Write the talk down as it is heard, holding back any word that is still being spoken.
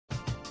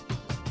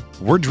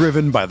We're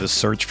driven by the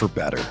search for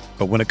better.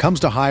 But when it comes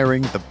to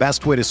hiring, the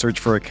best way to search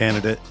for a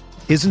candidate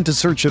isn't to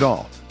search at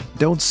all.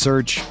 Don't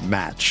search,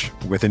 match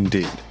with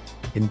Indeed.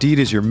 Indeed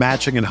is your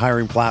matching and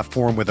hiring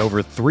platform with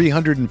over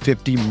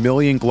 350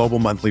 million global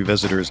monthly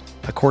visitors,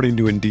 according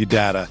to Indeed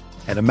data,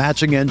 and a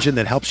matching engine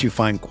that helps you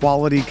find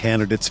quality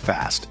candidates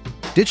fast.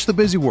 Ditch the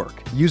busy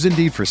work. Use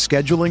Indeed for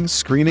scheduling,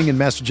 screening, and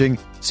messaging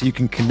so you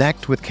can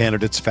connect with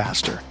candidates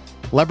faster.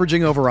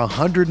 Leveraging over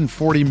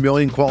 140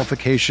 million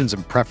qualifications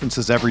and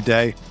preferences every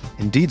day,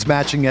 Indeed's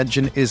matching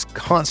engine is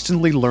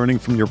constantly learning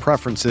from your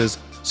preferences,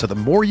 so the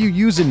more you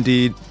use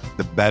Indeed,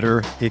 the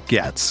better it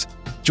gets.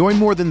 Join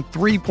more than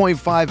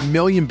 3.5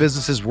 million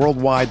businesses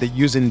worldwide that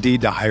use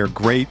Indeed to hire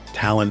great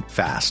talent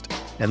fast.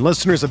 And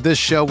listeners of this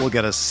show will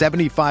get a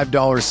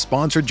 $75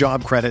 sponsored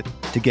job credit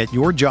to get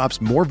your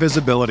jobs more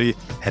visibility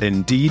at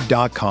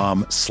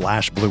Indeed.com/Blue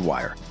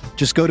Wire.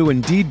 Just go to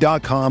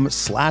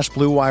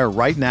Indeed.com/Blue Wire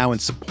right now and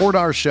support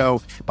our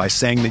show by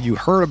saying that you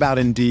heard about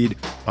Indeed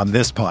on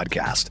this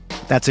podcast.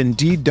 That's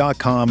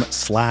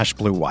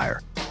Indeed.com/Blue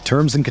Wire.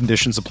 Terms and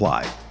conditions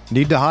apply.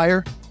 Need to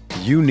hire?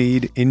 You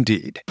need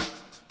Indeed.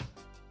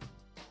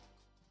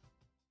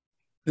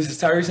 This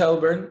is Tyrese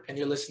Halliburton, and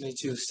you're listening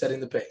to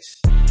Setting the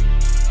Pace.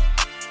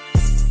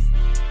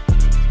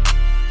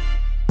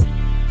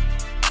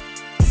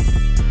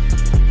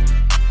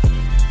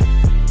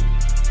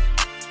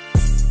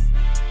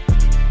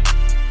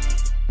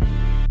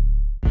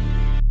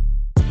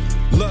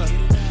 Look,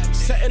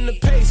 setting the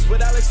pace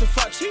with Alex and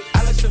Facci.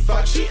 Alex and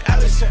Facci,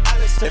 Alex and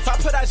Alex. If I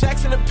put our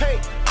jacks in the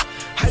paint,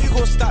 how you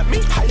gonna stop me?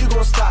 How you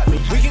gonna stop me?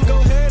 We can go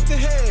head to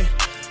head.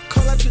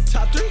 Call out your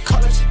top three. Call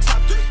out your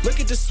top three.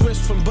 Look at the switch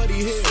from Buddy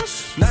Hill.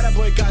 Now that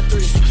boy got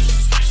three.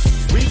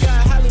 We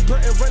got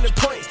Halliburton running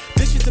point.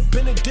 This is the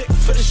Benedict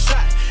for the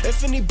shot.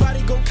 If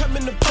anybody gon' come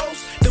in the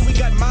post, then we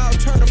got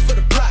Miles Turner for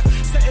the block.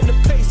 Setting the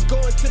pace,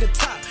 going to the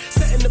top.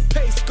 Setting the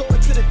pace,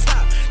 going to the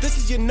top. This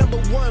is your number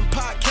one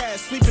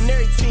podcast. Sweeping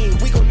every team.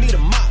 We gon' need a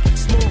mop.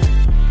 Smooth.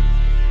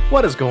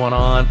 What is going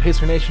on,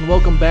 Pacer Nation?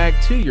 Welcome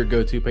back to your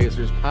go-to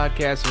Pacers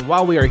podcast. And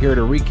while we are here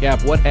to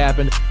recap what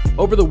happened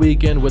over the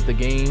weekend with the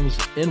games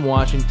in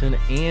Washington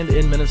and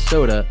in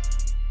Minnesota,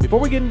 before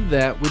we get into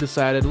that, we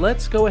decided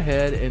let's go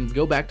ahead and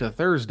go back to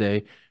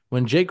Thursday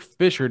when Jake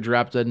Fisher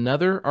dropped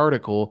another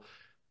article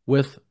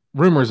with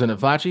rumors in it.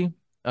 Facci,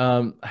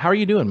 how are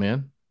you doing,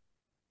 man?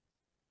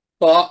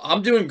 Well,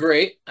 I'm doing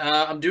great.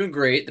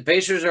 The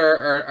Pacers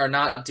are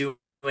not doing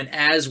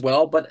as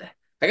well, but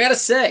I gotta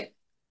say,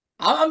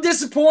 I'm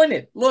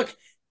disappointed. Look,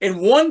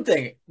 and one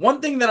thing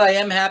that I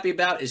am happy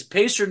about is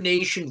Pacer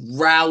Nation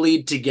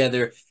rallied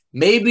together,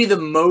 maybe the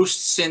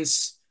most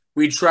since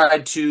we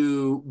tried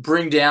to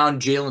bring down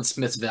Jalen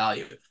Smith's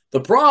value. The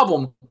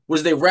problem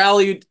was they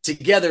rallied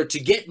together to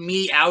get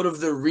me out of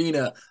the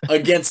arena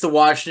against the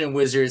Washington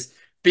Wizards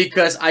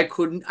because I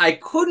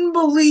couldn't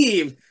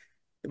believe.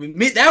 I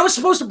mean, that was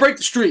supposed to break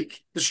the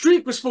streak. The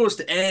streak was supposed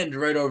to end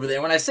right over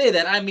there. When I say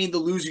that, I mean the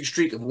losing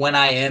streak of when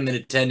I am in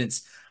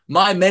attendance.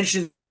 My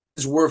mentions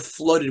were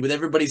flooded with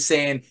everybody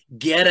saying,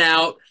 get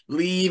out,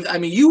 leave. I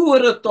mean, you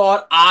would have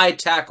thought I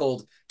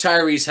tackled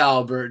Tyrese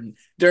Halliburton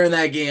during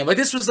that game. Like,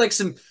 this was like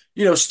some,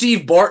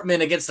 Steve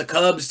Bartman against the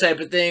Cubs type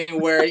of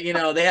thing where,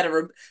 they had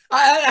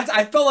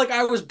I felt like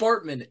I was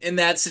Bartman in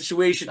that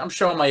situation. I'm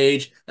showing my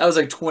age. That was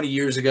like 20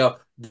 years ago.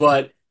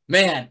 But,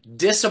 man,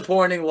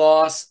 disappointing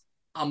loss.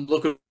 I'm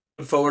looking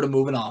forward to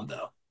moving on,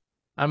 though.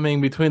 I mean,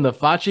 between the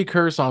Facci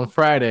curse on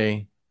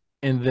Friday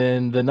and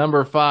then the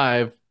number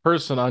 5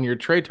 person on your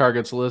trade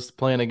targets list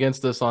playing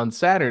against us on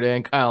Saturday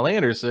and Kyle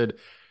Anderson,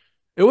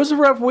 it was a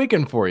rough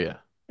weekend for you.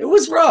 It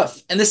was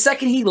rough. And the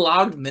second he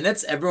logged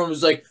minutes, everyone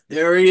was like,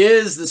 there he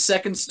is, the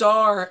second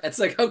star. It's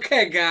like,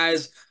 okay,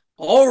 guys,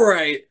 all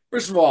right.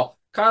 First of all,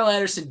 Kyle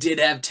Anderson did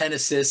have 10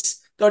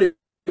 assists. Thought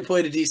he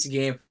played a decent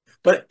game.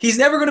 But he's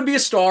never going to be a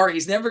star.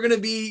 He's never going to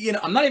be,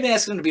 I'm not even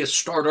asking him to be a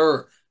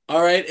starter.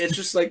 All right? It's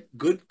just like,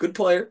 good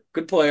player.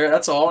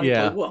 That's all. And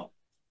yeah. He played well.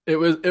 It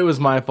was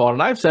my fault,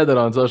 and I've said that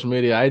on social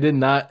media. I did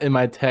not, in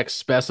my text,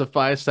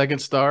 specify second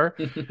star.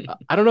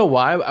 I don't know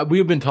why.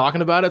 We've been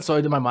talking about it, so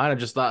in my mind, I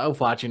just thought, oh,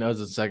 Facci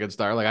knows it's second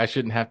star. Like, I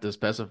shouldn't have to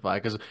specify,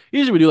 because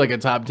usually we do, like, a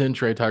top 10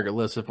 trade target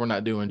list if we're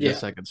not doing just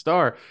second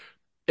star.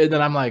 And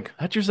then I'm like,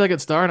 that's your second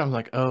star? And I'm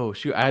like, oh,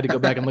 shoot. I had to go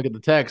back and look at the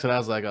text, and I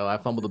was like, oh, I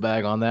fumbled the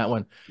bag on that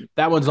one.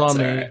 That one's on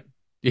me. Right.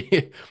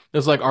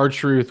 It's like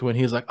R-Truth when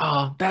he's like,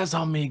 oh, that's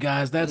on me,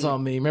 guys. That's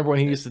on me. Remember when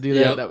he used to do that?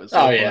 Yep. That was so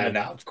funny. Yeah,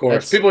 no, of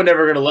course. People are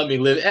never going to let me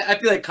live. I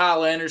feel like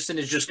Kyle Anderson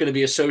is just going to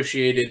be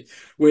associated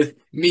with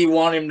me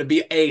wanting him to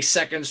be a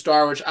second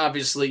star, which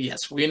obviously,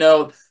 yes, we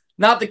know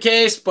not the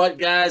case. But,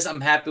 guys,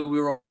 I'm happy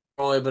we were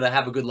all able to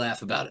have a good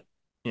laugh about it.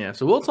 Yeah,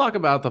 so we'll talk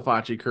about the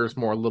Facci curse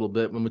more a little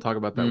bit when we talk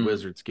about that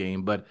Wizards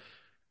game. But,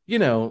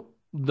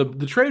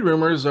 the trade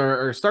rumors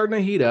are starting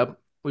to heat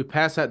up. We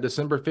passed that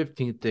December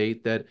 15th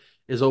date that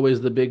is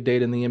always the big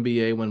date in the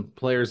NBA when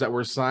players that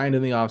were signed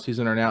in the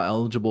offseason are now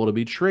eligible to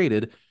be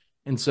traded.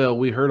 And so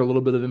we heard a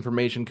little bit of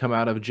information come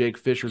out of Jake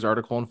Fisher's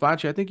article. And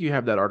Facci, I think you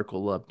have that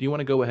article up. Do you want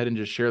to go ahead and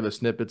just share the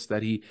snippets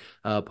that he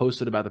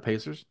posted about the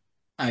Pacers?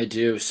 I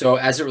do. So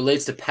as it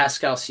relates to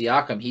Pascal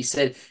Siakam, he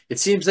said it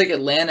seems like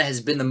Atlanta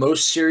has been the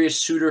most serious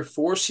suitor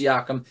for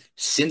Siakam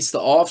since the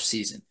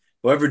offseason.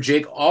 However,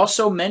 Jake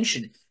also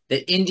mentioned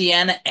that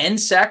Indiana and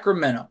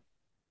Sacramento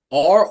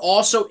are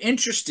also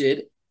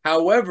interested.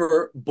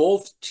 However,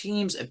 both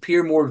teams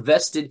appear more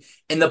vested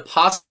in the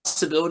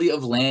possibility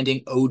of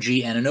landing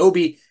OG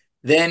Anunoby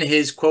than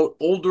his quote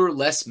older,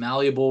 less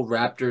malleable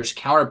Raptors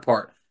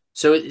counterpart.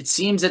 So it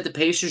seems that the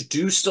Pacers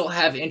do still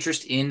have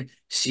interest in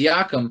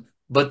Siakam,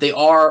 but they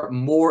are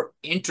more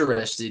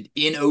interested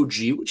in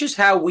OG, which is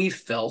how we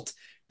felt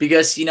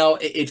because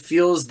it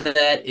feels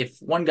that if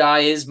one guy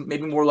is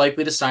maybe more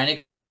likely to sign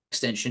an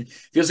extension,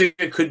 feels like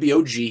it could be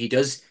OG. He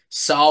does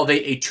solve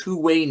a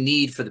two-way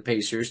need for the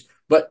Pacers.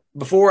 But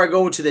before I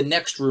go into the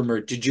next rumor,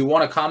 did you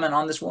want to comment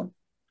on this one?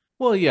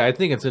 Well, yeah, I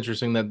think it's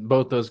interesting that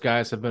both those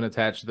guys have been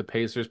attached to the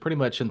Pacers pretty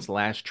much since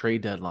last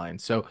trade deadline.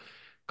 So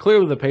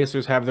clearly the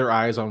Pacers have their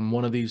eyes on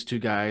one of these two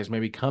guys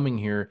maybe coming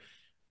here.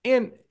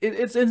 And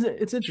it's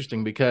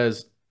interesting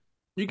because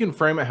you can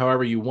frame it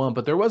however you want,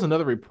 but there was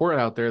another report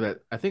out there that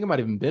I think it might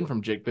have even been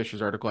from Jake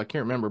Fisher's article. I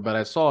can't remember, but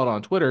I saw it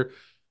on Twitter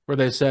where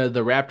they said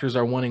the Raptors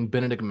are wanting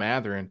Benedict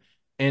Mathurin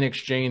in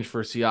exchange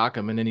for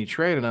Siakam in any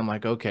trade. And I'm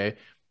like, okay,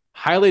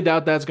 highly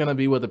doubt that's going to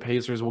be what the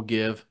Pacers will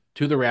give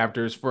to the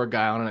Raptors for a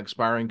guy on an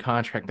expiring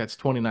contract that's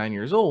 29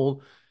 years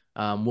old,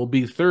 will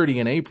be 30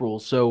 in April.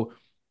 So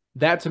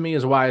that to me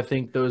is why I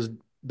think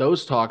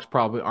those talks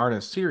probably aren't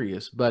as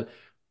serious. But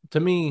to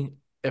me,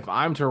 if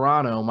I'm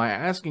Toronto, my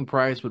asking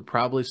price would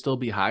probably still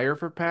be higher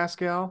for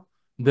Pascal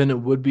than it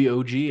would be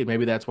OG. And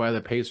maybe that's why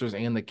the Pacers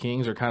and the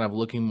Kings are kind of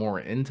looking more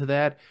into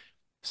that,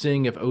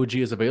 seeing if OG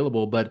is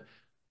available. But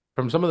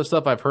from some of the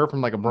stuff I've heard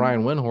from like a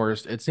Brian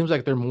Windhorst, it seems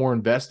like they're more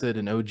invested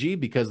in OG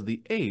because of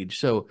the age.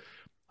 So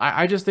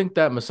I just think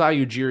that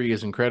Masai Ujiri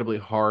is incredibly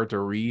hard to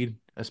read,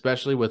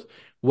 especially with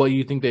what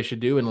you think they should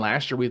do. And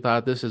last year we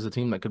thought this is a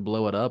team that could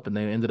blow it up, and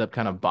they ended up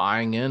kind of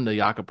buying into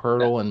Jakob Yeah.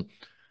 Poeltl and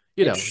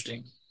you know,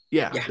 Interesting.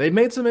 yeah, Yeah. they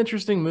made some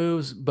interesting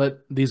moves,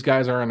 but these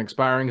guys are on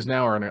expirings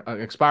now, or an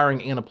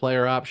expiring and a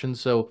player option.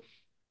 So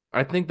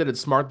I think that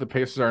it's smart the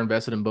Pacers are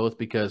invested in both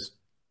because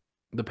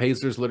the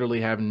Pacers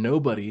literally have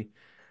nobody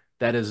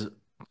that is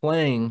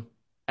playing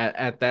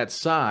at that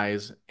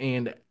size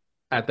and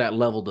at that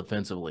level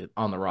defensively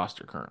on the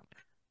roster currently.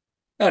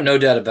 Oh, no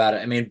doubt about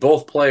it. I mean,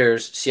 both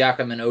players,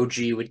 Siakam and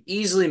OG, would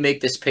easily make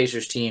this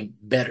Pacers team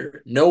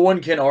better. No one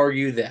can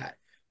argue that.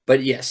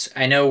 But yes,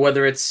 I know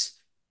whether it's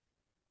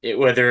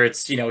hearing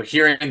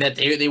that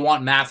they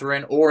want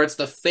Matherin or it's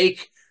the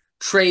fake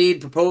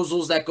trade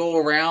proposals that go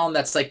around.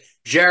 That's like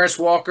Jarris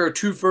Walker,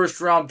 2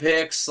 first-round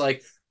picks,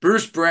 like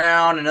Bruce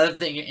Brown, another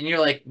thing, and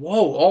you're like,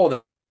 whoa,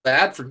 all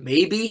that for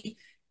maybe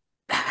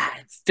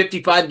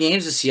 55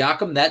 games of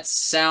Siakam. That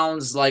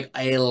sounds like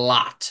a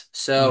lot.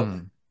 So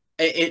Mm.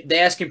 the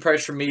asking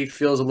price for me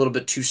feels a little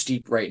bit too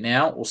steep right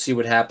now. We'll see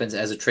what happens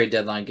as the trade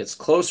deadline gets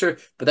closer.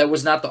 But that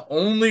was not the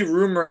only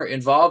rumor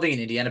involving an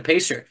Indiana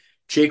Pacer.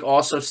 Jake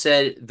also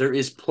said there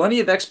is plenty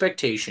of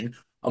expectation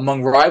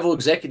among rival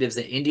executives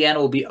that Indiana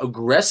will be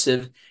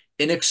aggressive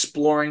in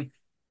exploring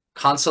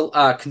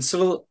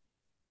consolidation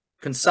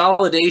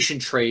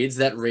trades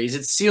that raise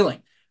its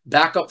ceiling.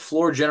 Backup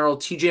floor general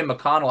TJ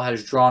McConnell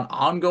has drawn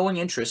ongoing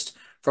interest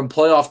from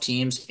playoff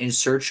teams in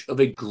search of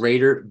a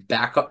greater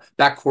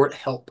backcourt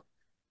help.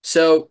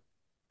 So,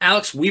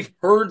 Alex, we've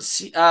heard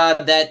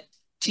that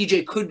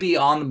TJ could be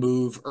on the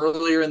move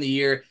earlier in the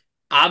year.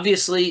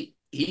 Obviously,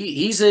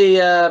 he's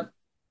an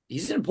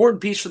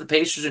important piece for the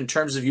Pacers in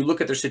terms of you look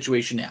at their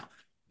situation now.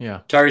 Yeah.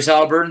 Tyrese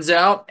Halliburton's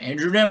out,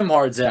 Andrew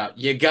Nemhard's out.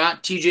 You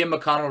got TJ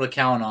McConnell to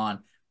count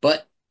on,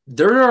 but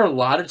there are a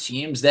lot of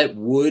teams that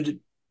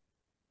would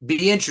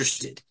be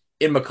interested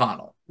in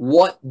McConnell.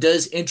 What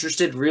does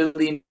interested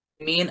really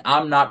mean?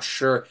 I'm not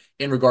sure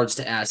in regards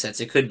to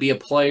assets. It could be a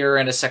player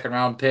and a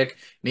second-round pick.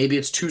 Maybe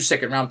it's 2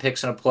 second-round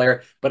picks and a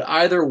player. But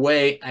either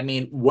way, I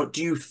mean, what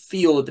do you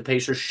feel that the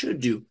Pacers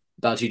should do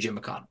about TJ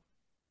McConnell?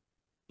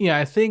 Yeah,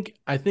 I think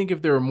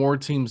if there were more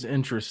teams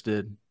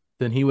interested,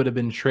 then he would have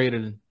been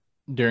traded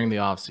during the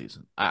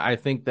offseason. I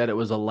think that it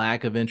was a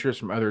lack of interest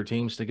from other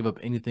teams to give up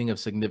anything of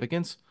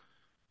significance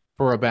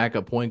for a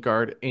backup point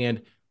guard.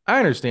 And I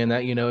understand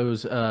that, it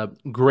was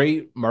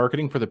great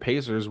marketing for the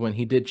Pacers when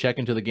he did check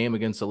into the game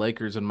against the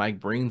Lakers and Mike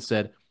Breen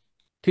said,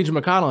 TJ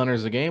McConnell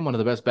enters the game, one of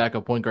the best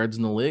backup point guards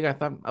in the league. I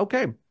thought,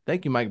 okay,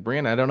 thank you, Mike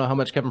Breen. I don't know how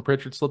much Kevin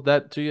Pritchard slipped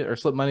that to you or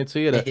slipped money to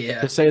you to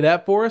Yeah, say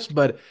that for us,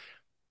 but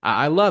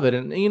I love it.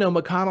 And,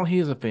 McConnell, he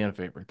is a fan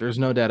favorite. There's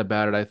no doubt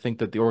about it. I think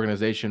that the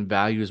organization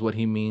values what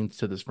he means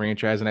to this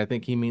franchise, and I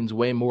think he means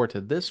way more to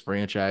this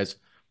franchise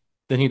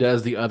than he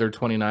does the other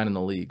 29 in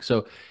the league.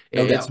 So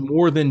no it's doubt.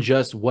 more than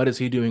just what is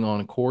he doing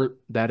on court.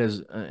 That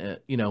is,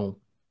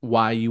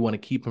 why you want to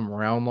keep him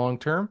around long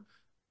term.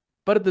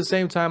 But at the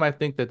same time, I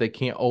think that they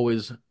can't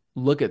always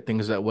look at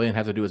things that way and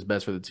have to do what's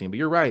best for the team. But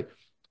you're right.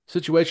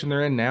 Situation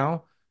they're in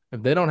now,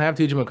 if they don't have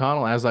TJ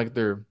McConnell as like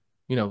their,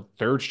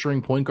 third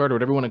string point guard or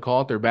whatever you want to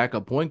call it, their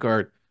backup point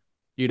guard,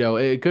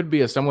 it could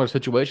be a similar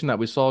situation that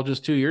we saw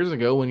just 2 years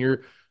ago when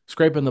you're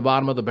scraping the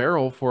bottom of the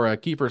barrel for a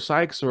Kiefer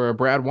Sykes or a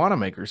Brad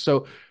Wanamaker.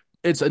 So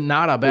it's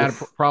not a bad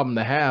Oof. problem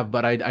to have,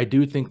 but I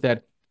do think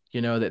that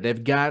that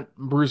they've got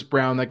Bruce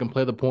Brown that can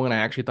play the point. I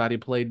actually thought he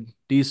played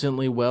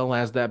decently well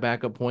as that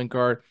backup point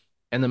guard.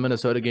 And the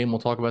Minnesota game, we'll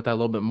talk about that a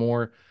little bit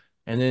more.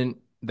 And then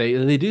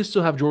they do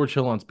still have George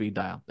Hill on speed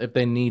dial if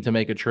they need to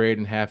make a trade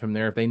and have him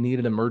there. If they need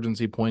an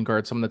emergency point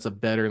guard, someone that's a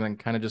better than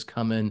kind of just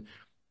come in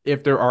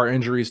if there are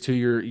injuries to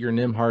your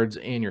Nimhards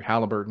and your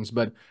Halliburtons.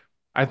 But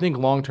I think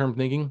long-term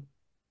thinking,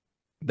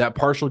 that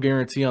partial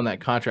guarantee on that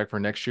contract for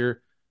next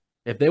year,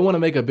 if they want to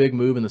make a big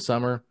move in the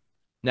summer,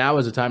 now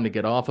is the time to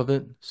get off of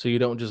it so you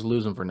don't just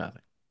lose them for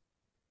nothing.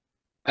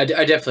 I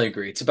definitely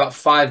agree. It's about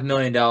 $5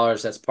 million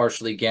that's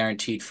partially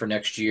guaranteed for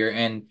next year.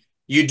 And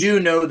you do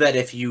know that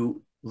if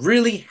you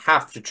really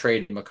have to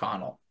trade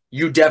McConnell,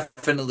 you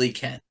definitely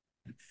can.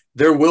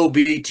 There will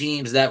be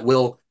teams that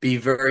will be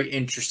very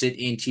interested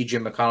in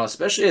TJ McConnell,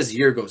 especially as the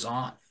year goes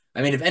on.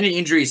 I mean, if any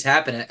injuries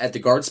happen at the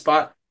guard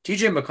spot,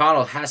 TJ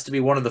McConnell has to be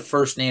one of the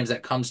first names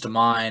that comes to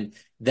mind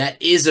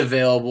that is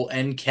available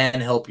and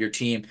can help your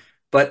team.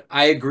 But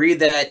I agree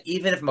that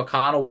even if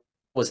McConnell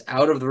was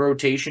out of the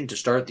rotation to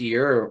start the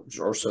year,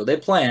 or so they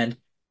planned,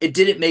 it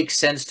didn't make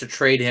sense to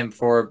trade him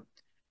for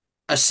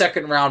a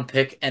second round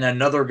pick and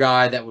another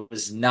guy that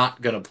was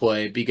not going to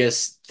play,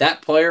 because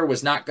that player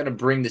was not going to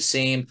bring the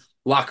same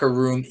locker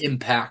room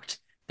impact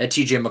that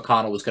TJ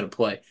McConnell was going to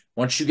play.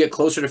 Once you get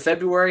closer to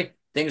February,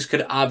 things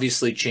could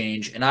obviously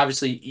change. And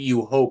obviously,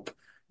 you hope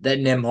that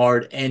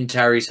Nembhard and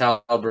Tyrese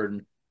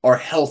Halliburton are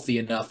healthy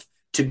enough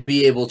to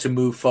be able to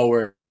move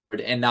forward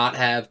and not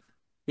have,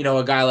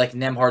 a guy like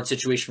Nembhard's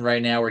situation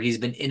right now where he's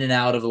been in and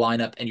out of the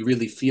lineup and you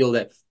really feel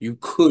that you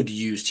could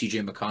use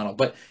TJ McConnell.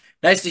 But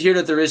nice to hear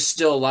that there is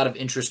still a lot of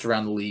interest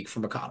around the league for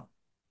McConnell.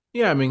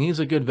 Yeah, I mean, he's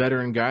a good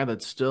veteran guy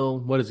that's still,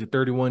 what is he,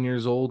 31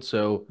 years old?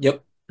 So,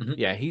 Yep. Mm-hmm.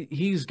 yeah,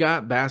 he's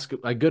got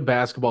a good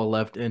basketball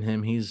left in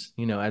him. He's,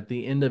 at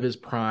the end of his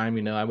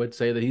prime. I would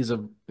say that he's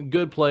a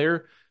good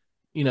player.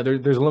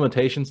 There's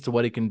limitations to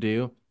what he can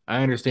do.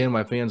 I understand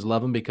why fans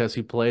love him because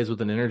he plays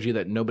with an energy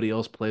that nobody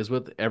else plays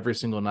with every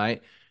single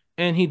night.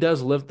 And he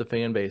does lift the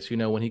fan base,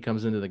 when he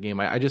comes into the game.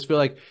 I just feel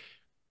like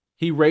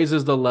he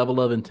raises the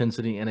level of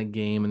intensity in a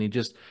game, and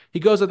he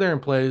goes out there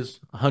and plays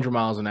 100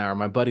 miles an hour.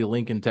 My buddy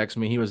Lincoln texted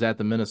me. He was at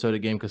the Minnesota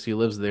game because he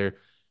lives there,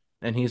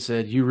 and he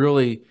said, you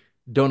really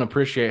don't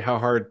appreciate how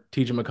hard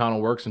TJ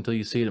McConnell works until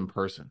you see it in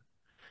person.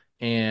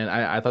 And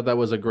I thought that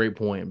was a great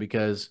point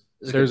because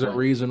there's a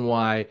reason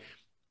why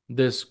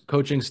this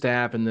coaching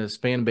staff and this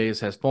fan base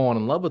has fallen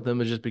in love with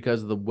him, is just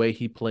because of the way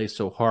he plays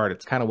so hard.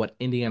 It's kind of what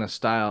Indiana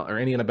style or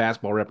Indiana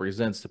basketball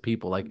represents to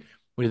people. Like,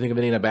 when you think of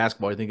Indiana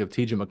basketball, you think of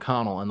TJ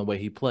McConnell and the way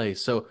he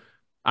plays. So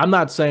I'm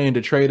not saying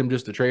to trade him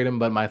just to trade him,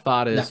 but my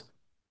thought is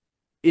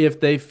if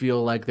they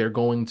feel like they're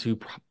going to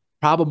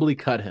probably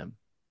cut him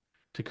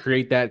to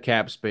create that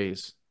cap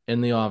space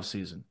in the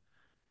offseason,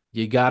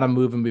 you got to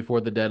move him before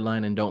the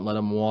deadline and don't let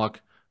him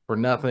walk for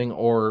nothing,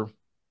 or,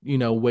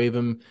 waive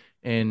him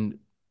and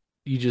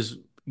you just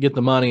get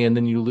the money and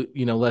then you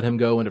let him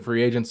go into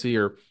free agency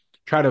or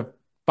try to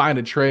find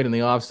a trade in the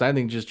offseason. I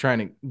think just trying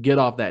to get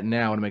off that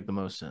now would make the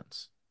most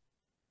sense.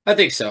 I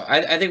think so.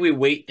 I think we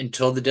wait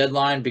until the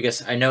deadline,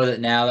 because I know that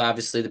now,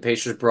 obviously, the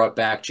Pacers brought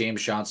back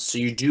James Johnson. So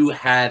you do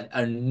have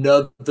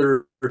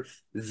another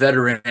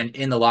veteran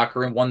in the locker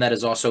room, one that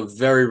is also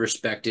very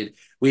respected.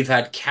 We've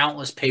had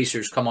countless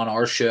Pacers come on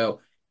our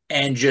show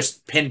and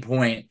just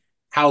pinpoint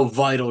how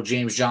vital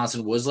James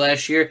Johnson was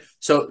last year.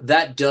 So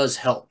that does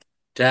help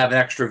to have an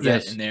extra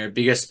vet in there,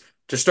 because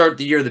to start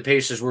the year, the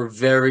Pacers were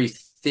very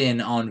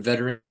thin on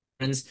veterans,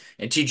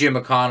 and TJ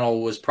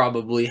McConnell was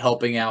probably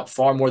helping out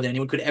far more than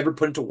anyone could ever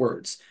put into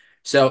words.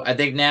 So I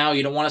think now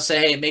you don't want to say,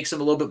 hey, it makes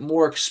him a little bit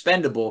more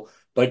expendable.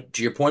 But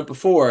to your point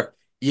before,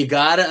 you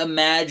got to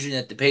imagine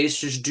that the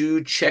Pacers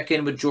do check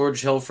in with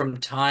George Hill from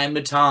time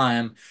to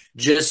time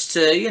just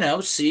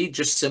to, see,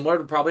 just similar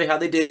to probably how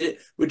they did it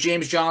with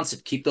James Johnson.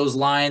 Keep those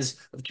lines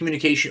of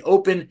communication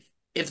open.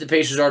 If the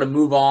Pacers are to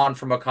move on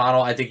from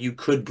McConnell, I think you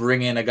could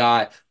bring in a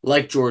guy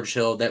like George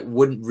Hill that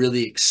wouldn't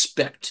really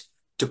expect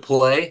to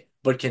play,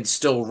 but can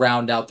still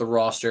round out the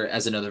roster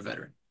as another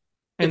veteran.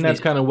 And that's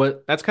kind of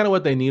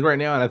what they need right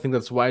now. And I think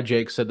that's why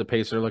Jake said the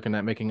Pacers are looking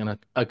at making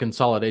a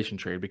consolidation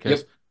trade,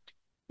 because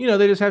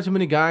they just have too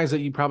many guys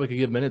that you probably could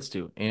give minutes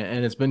to.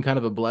 And it's been kind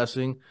of a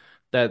blessing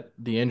that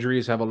the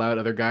injuries have allowed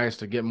other guys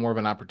to get more of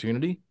an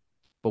opportunity.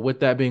 But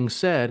with that being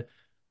said,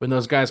 when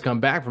those guys come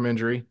back from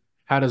injury,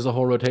 how does the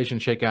whole rotation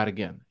shake out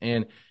again?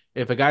 And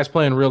if a guy's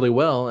playing really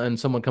well and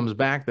someone comes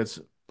back that's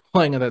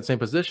playing in that same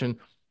position,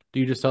 do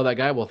you just tell that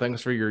guy, well,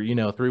 thanks for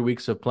your, 3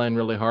 weeks of playing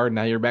really hard,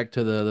 now you're back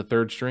to the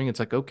third string? It's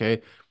like,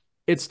 okay,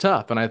 it's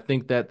tough. And I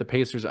think that the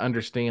Pacers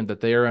understand that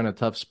they are in a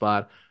tough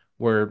spot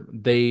where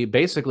they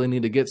basically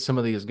need to get some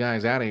of these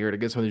guys out of here to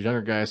get some of these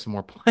younger guys some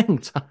more playing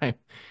time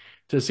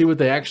to see what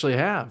they actually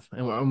have.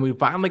 And we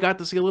finally got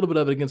to see a little bit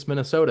of it against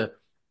Minnesota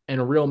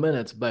in real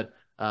minutes, but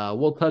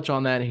we'll touch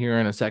on that here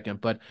in a second.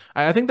 But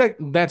I think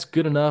that's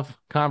good enough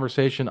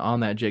conversation on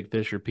that Jake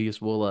Fisher piece.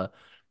 We'll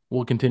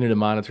we'll continue to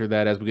monitor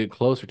that as we get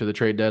closer to the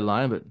trade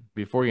deadline. But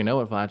before you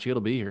know it, Facci,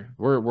 it'll be here.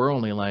 We're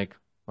only like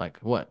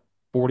what,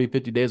 40,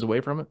 50 days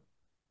away from it.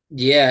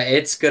 Yeah,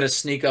 it's gonna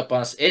sneak up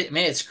on us.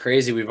 It's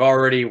crazy.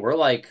 We're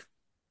like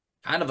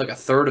kind of like a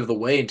third of the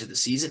way into the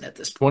season at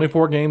this point.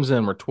 24 games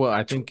in, we're 12,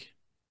 I think.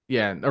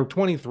 Yeah, or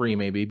 23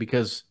 maybe,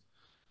 because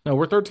no,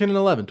 we're 13 and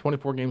 11,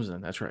 24 games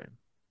in. That's right.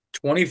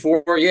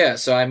 24, yeah.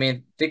 So I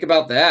mean, think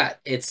about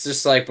that. It's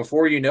just like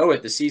before you know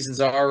it, the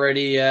season's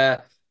already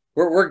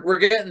we're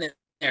getting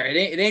there.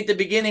 It ain't the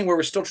beginning where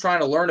we're still trying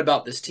to learn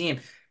about this team.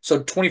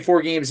 So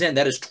 24 games in,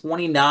 that is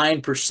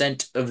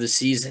 29% of the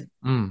season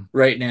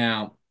right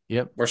now.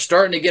 Yep. We're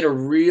starting to get a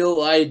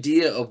real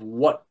idea of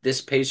what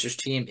this Pacers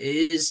team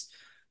is.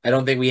 I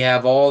don't think we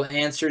have all the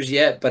answers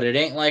yet, but it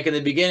ain't like in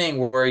the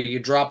beginning where you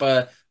drop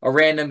a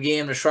random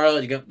game to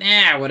Charlotte, you go,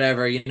 nah,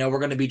 whatever, we're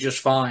going to be just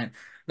fine.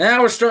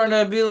 Now we're starting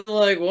to be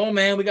like, well,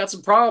 man, we got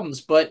some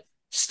problems, but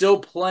still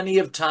plenty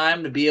of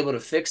time to be able to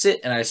fix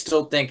it. And I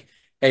still think,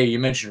 hey, you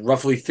mentioned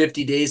roughly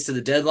 50 days to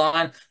the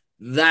deadline.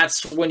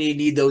 That's when you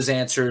need those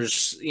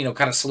answers,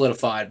 kind of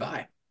solidified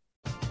by.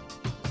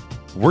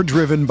 We're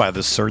driven by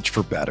the search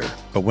for better.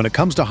 But when it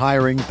comes to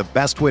hiring, the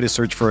best way to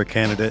search for a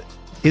candidate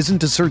isn't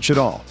to search at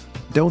all.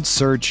 Don't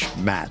search,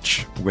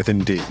 match with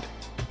Indeed.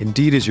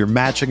 Indeed is your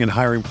matching and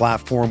hiring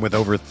platform with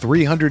over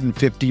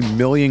 350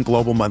 million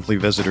global monthly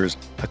visitors,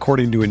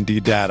 according to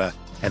Indeed data,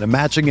 and a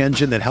matching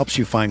engine that helps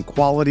you find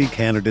quality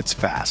candidates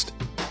fast.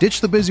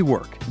 Ditch the busy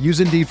work. Use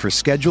Indeed for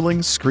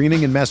scheduling,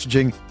 screening, and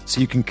messaging so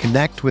you can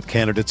connect with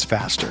candidates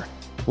faster.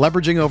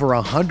 Leveraging over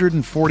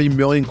 140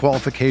 million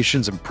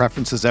qualifications and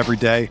preferences every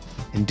day,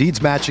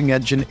 Indeed's matching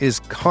engine is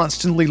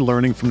constantly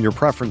learning from your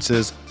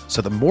preferences,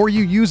 so the more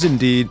you use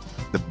Indeed,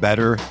 the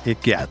better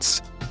it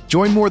gets.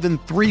 Join more than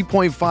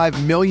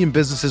 3.5 million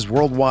businesses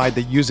worldwide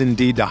that use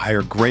Indeed to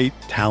hire great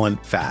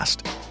talent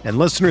fast. And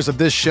listeners of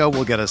this show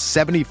will get a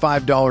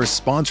 $75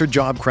 sponsored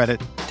job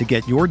credit to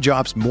get your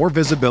jobs more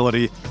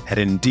visibility at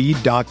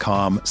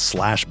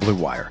Indeed.com/Blue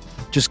Wire.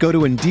 Just go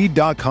to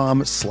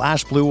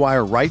Indeed.com/Blue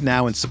Wire right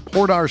now and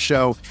support our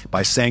show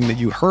by saying that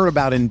you heard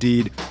about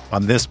Indeed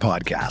on this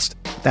podcast.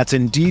 That's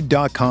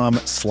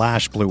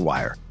Indeed.com/Blue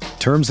Wire.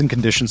 Terms and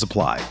conditions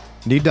apply.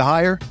 Need to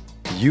hire?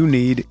 You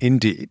need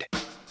Indeed.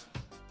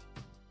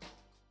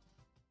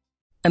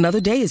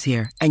 Another day is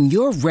here, and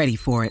you're ready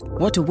for it.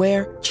 What to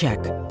wear? Check.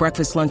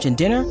 Breakfast, lunch, and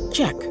dinner?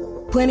 Check.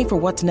 Planning for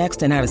what's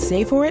next and how to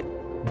save for it?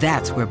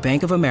 That's where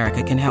Bank of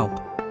America can help.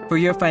 For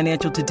your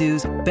financial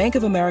to-dos, Bank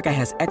of America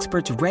has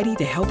experts ready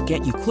to help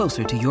get you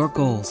closer to your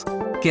goals.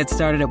 Get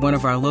started at one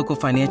of our local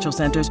financial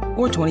centers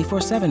or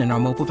 24/7 in our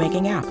mobile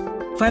banking app.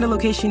 Find a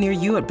location near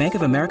you at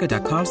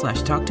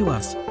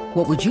bankofamerica.com/talktous.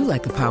 What would you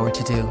like the power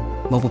to do?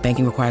 Mobile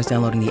banking requires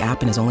downloading the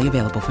app and is only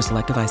available for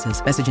select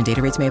devices. Message and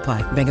data rates may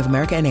apply. Bank of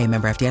America NA,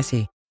 member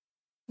FDIC.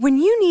 When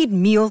you need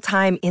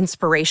mealtime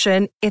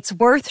inspiration, it's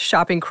worth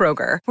shopping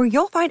Kroger, where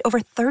you'll find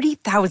over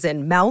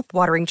 30,000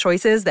 mouth-watering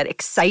choices that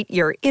excite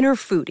your inner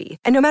foodie.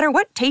 And no matter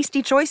what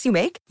tasty choice you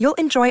make, you'll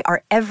enjoy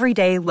our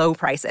everyday low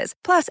prices,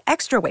 plus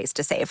extra ways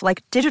to save,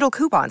 like digital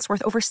coupons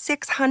worth over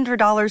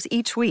 $600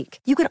 each week.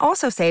 You can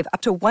also save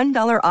up to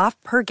 $1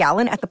 off per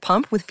gallon at the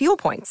pump with fuel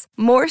points.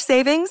 More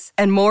savings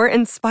and more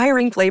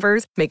inspiring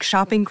flavors make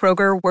shopping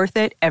Kroger worth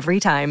it every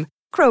time.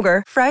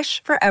 Kroger,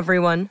 fresh for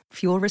everyone.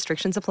 Fuel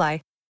restrictions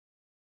apply.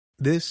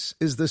 This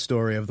is the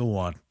story of the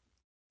one.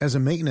 As a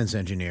maintenance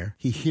engineer,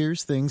 he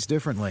hears things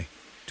differently.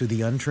 To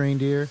the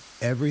untrained ear,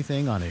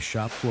 everything on his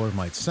shop floor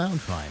might sound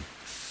fine,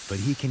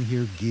 but he can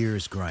hear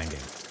gears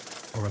grinding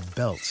or a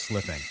belt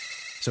slipping.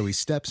 So he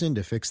steps in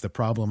to fix the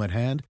problem at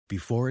hand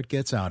before it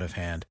gets out of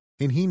hand.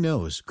 And he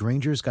knows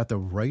Grainger's got the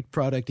right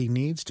product he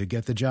needs to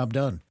get the job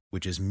done,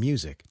 which is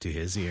music to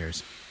his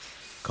ears.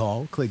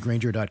 Call, click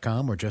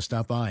Grainger.com, or just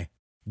stop by.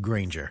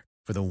 Grainger,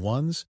 for the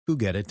ones who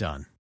get it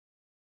done.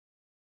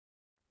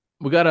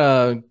 We got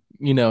a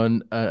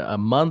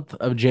month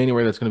of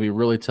January that's going to be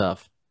really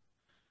tough.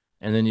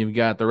 And then you've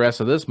got the rest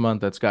of this month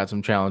that's got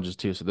some challenges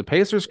too. So the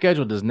Pacers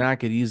schedule does not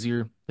get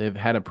easier. They've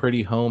had a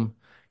pretty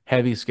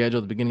home-heavy schedule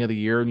at the beginning of the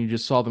year, and you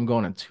just saw them go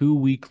on a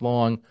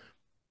 2-week-long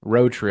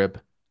road trip,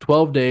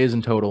 12 days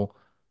in total,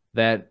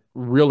 that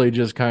really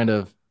just kind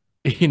of,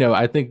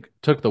 I think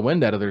took the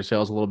wind out of their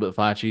sails a little bit,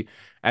 Facci,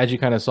 as you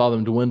kind of saw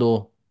them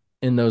dwindle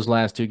in those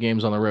last 2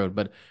 games on the road.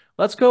 But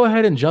let's go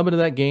ahead and jump into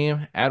that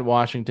game at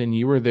Washington.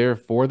 You were there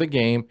for the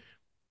game.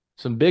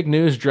 Some big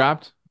news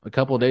dropped a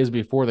couple of days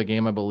before the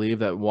game, I believe,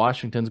 that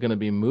Washington's going to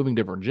be moving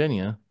to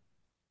Virginia.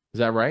 Is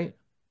that right?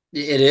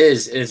 It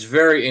is. It's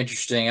very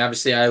interesting.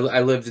 Obviously,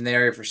 I lived in the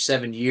area for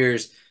 7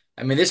 years.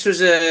 I mean, this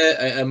was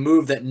a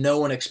move that no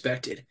one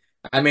expected.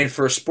 I mean,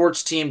 for a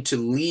sports team to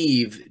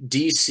leave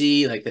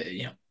D.C., like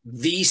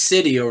the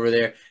city over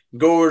there,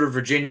 go over to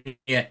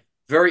Virginia,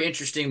 very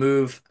interesting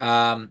move.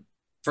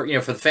 For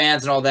the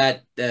fans and all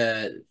that,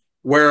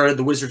 where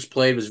the Wizards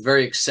played was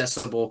very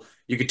accessible.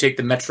 You could take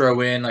the metro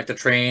in, like the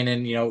train,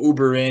 and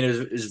Uber in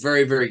is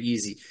very, very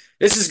easy.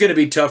 This is going to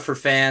be tough for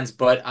fans,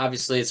 but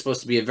obviously it's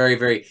supposed to be a very,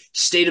 very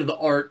state of the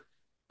art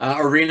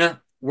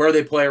arena. where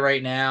they play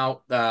right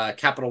now,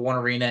 Capital One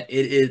Arena,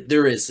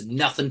 there is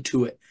nothing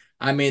to it.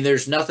 I mean,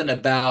 there's nothing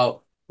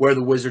about where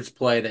the Wizards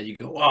play that you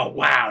go, oh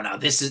wow, now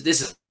this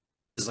is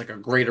like a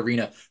great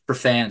arena for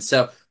fans.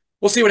 So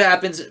we'll see what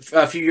happens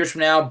a few years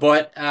from now.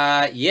 But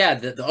yeah,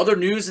 the other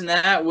news in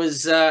that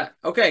was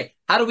okay,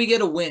 how do we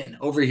get a win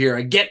over here?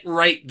 A get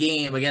right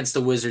game against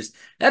the Wizards.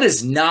 That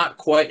is not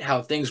quite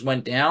how things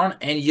went down,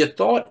 and you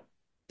thought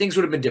things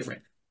would have been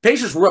different.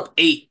 Pacers were up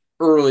 8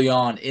 early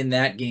on in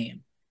that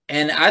game.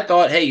 And I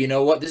thought, hey, you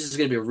know what? This is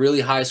going to be a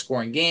really high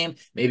scoring game,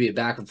 maybe a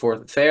back and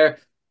forth affair.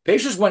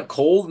 Pacers went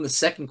cold in the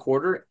second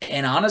quarter,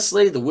 and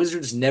honestly, the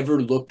Wizards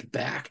never looked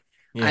back.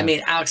 Yeah. I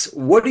mean, Alex,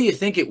 what do you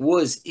think it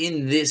was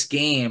in this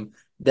game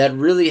that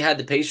really had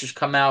the Pacers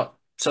come out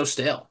so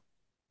stale?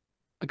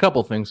 A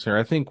couple things here.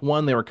 I think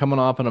one, they were coming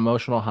off an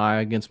emotional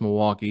high against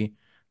Milwaukee,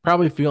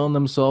 probably feeling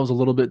themselves a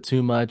little bit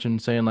too much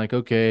and saying like,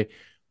 okay,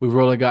 we've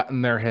really gotten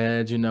in their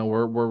heads.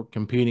 We're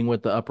competing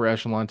with the upper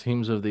echelon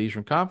teams of the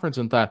Eastern Conference,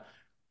 and thought,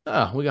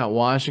 oh, we got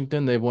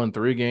Washington. They've won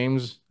 3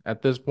 games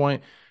at this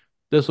point.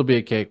 This will be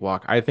a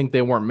cakewalk. I think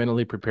they weren't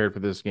mentally prepared for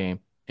this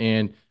game,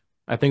 and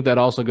I think that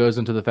also goes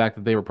into the fact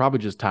that they were probably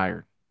just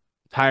tired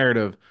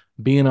of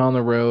being on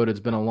the road. It's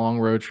been a long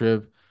road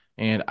trip.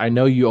 And I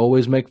know you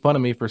always make fun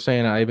of me for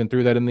saying, I even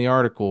threw that in the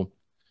article.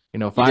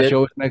 Facci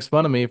always makes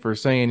fun of me for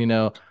saying,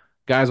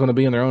 guys want to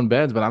be in their own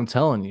beds. But I'm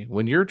telling you,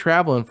 when you're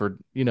traveling for,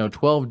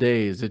 12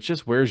 days, it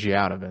just wears you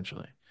out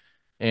eventually.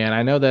 And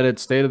I know that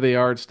it's state of the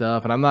art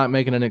stuff, and I'm not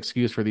making an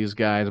excuse for these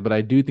guys, but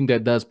I do think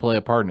that does play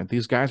a part in it.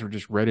 These guys were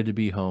just ready to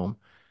be home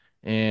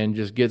and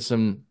just get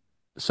some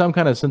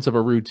kind of sense of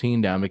a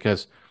routine down,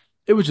 because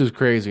it was just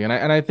crazy. And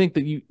I think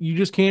that you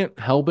just can't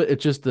help it.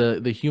 It's just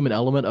the human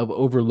element of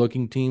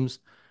overlooking teams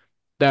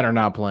that are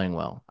not playing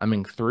well. I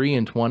mean,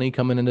 3-20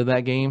 coming into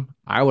that game,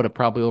 I would have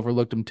probably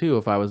overlooked them too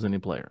if I was any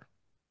player.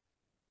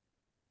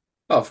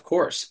 Of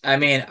course. I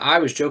mean, I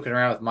was joking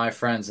around with my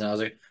friends, and I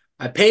was like,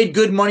 I paid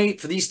good money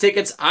for these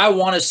tickets. I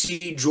want to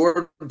see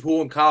Jordan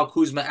Poole and Kyle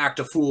Kuzma act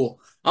a fool.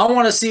 I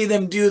want to see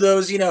them do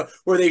those,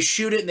 where they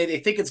shoot it and they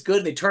think it's good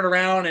and they turn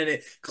around and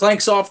it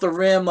clanks off the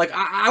rim. Like,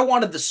 I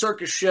wanted the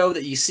circus show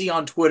that you see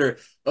on Twitter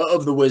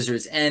of the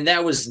Wizards, and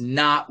that was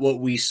not what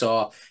we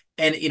saw.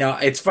 And,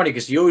 it's funny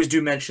because you always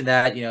do mention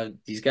that,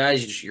 these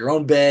guys, just your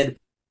own bed.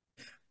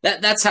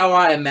 That's how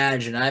I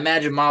imagine. I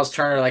imagine Miles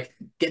Turner like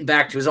getting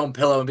back to his own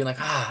pillow and being like,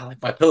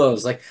 like my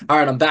pillows. Like, all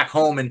right, I'm back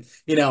home and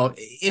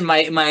in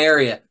my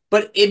area.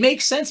 But it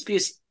makes sense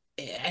because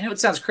I know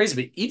it sounds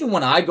crazy, but even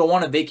when I go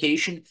on a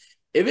vacation,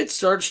 if it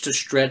starts to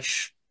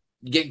stretch,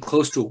 getting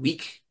close to a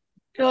week,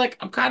 you're like,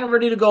 I'm kind of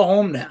ready to go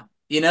home now.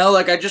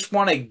 Like I just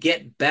want to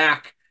get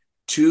back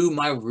to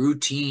my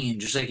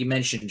routine, just like you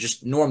mentioned,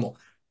 just normal.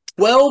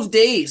 12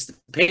 days the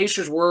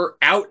Pacers were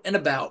out and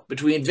about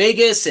between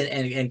Vegas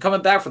and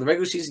coming back for the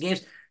regular season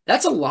games.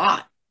 That's a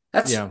lot.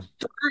 That's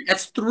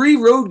 3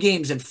 road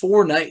games in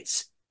 4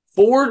 nights,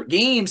 4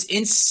 games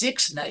in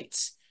 6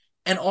 nights.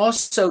 And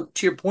also,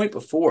 to your point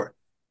before,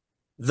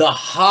 the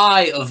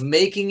high of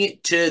making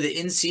it to the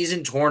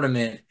in-season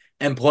tournament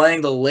and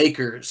playing the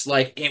Lakers,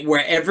 like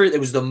wherever it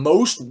was the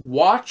most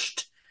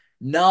watched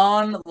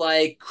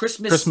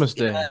Christmas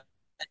Day.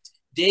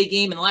 Day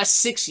game in the last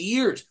 6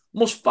 years.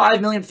 Almost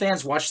 5 million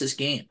fans watched this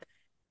game.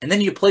 And then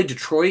you play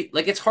Detroit.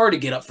 Like, it's hard to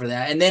get up for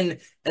that. And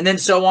then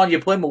so on. You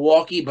play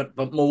Milwaukee, but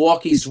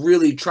Milwaukee's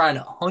really trying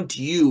to hunt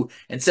you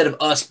instead of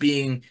us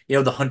being,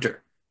 the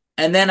hunter.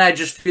 And then I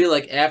just feel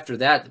like after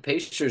that, the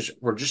Pacers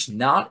were just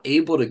not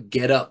able to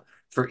get up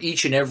for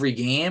each and every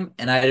game.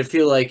 And I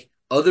feel like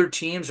other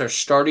teams are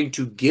starting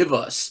to give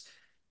us,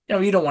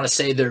 you don't want to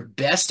say their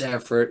best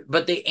effort,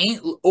 but they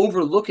ain't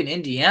overlooking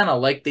Indiana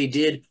like they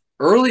did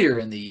earlier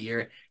in the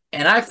year.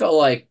 And I felt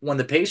like when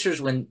the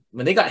Pacers, when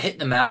they got hit in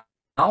the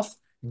mouth,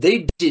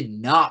 they did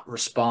not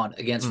respond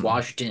against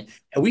Washington.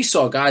 And we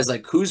saw guys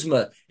like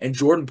Kuzma and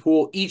Jordan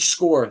Poole each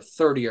score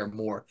 30 or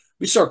more.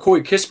 We saw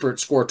Corey Kispert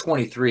score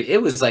 23.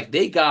 It was like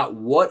they got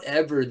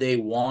whatever they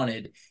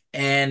wanted.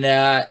 And,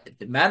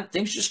 man,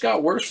 things just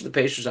got worse for the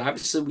Pacers.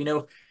 Obviously, we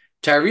know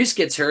Tyrese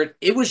gets hurt.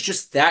 It was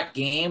just that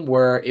game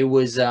where it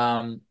was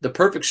the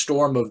perfect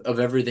storm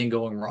of everything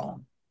going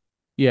wrong.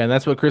 Yeah, and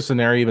that's what Chris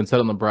Aneri even said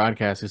on the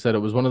broadcast. He said it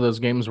was one of those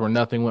games where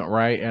nothing went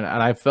right. And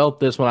I felt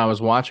this when I was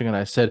watching, and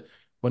I said,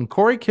 when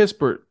Corey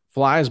Kispert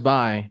flies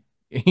by,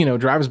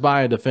 drives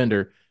by a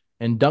defender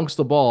and dunks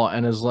the ball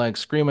and is like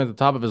screaming at the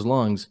top of his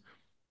lungs,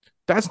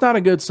 that's not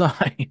a good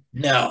sign.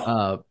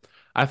 No.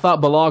 I thought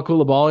Bilal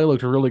Coulibaly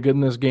looked really good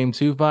in this game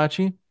too,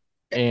 Facci.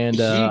 And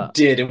he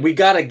did, and we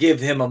got to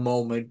give him a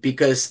moment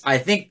because I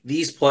think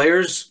these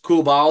players,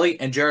 Coulibaly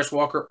and Jarris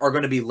Walker, are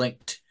going to be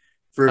linked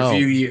for a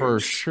few years. For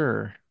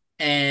sure.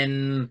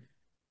 And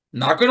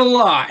not going to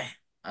lie,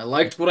 I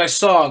liked what I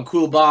saw in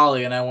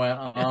Coulibaly, and I went,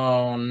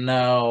 oh,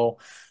 no.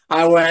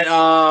 I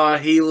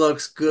went, he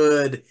looks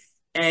good.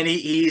 And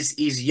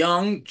he's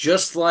young,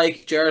 just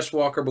like Jarris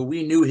Walker, but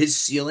we knew his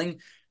ceiling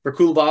for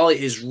Coulibaly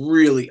is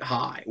really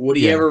high. Would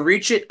he ever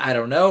reach it? I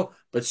don't know.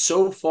 But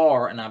so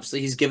far, and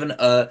obviously he's given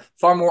a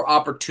far more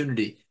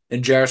opportunity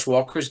than Jarris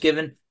Walker's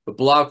given, but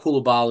Bilal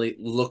Coulibaly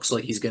looks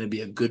like he's going to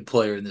be a good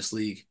player in this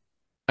league.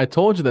 I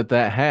told you that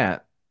that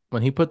hat,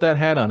 when he put that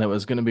hat on, it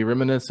was going to be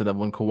reminiscent of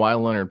when Kawhi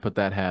Leonard put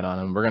that hat on.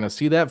 And we're going to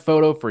see that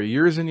photo for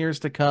years and years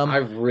to I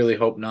come. really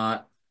hope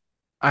not.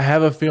 I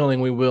have a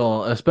feeling we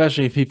will,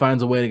 especially if he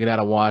finds a way to get out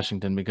of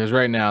Washington, because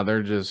right now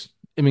they're just,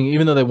 I mean,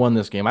 even though they won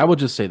this game, I will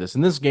just say this.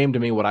 In this game, to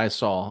me, what I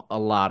saw a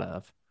lot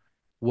of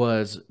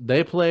was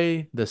they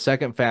play the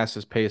second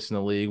fastest pace in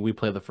the league. We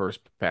play the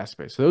first fastest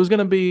pace. So it was going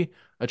to be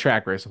a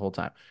track race the whole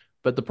time.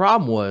 But the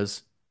problem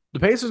was the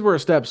Pacers were a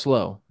step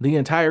slow the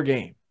entire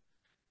game,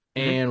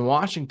 Mm-hmm. and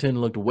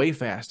Washington looked way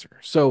faster.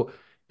 So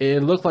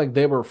it looked like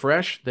they were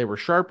fresh, they were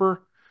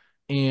sharper,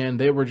 and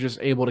they were just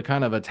able to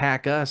kind of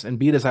attack us and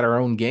beat us at our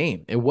own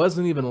game. It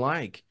wasn't even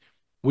like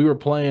we were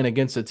playing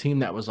against a team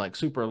that was like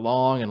super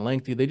long and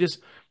lengthy. They just,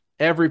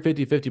 every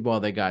 50-50 ball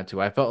they got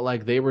to, I felt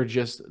like they were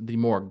just the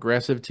more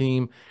aggressive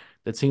team,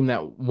 the team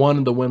that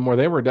wanted to win more.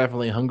 They were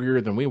definitely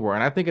hungrier than we were.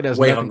 And I think it has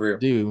Way nothing to hungrier.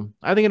 do,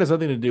 I think it has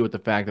nothing to do with the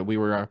fact that we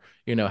were,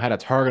 had a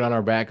target on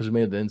our back because we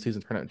made the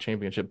in-season tournament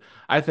championship.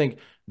 I think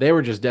they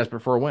were just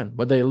desperate for a win.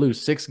 But they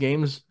lose 6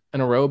 games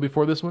in a row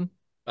before this one?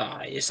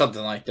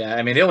 Something like that.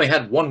 I mean, they only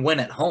had one win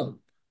at home.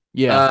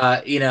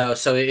 Yeah.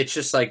 So it's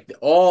just like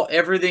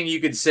everything you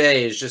could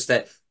say is just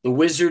that the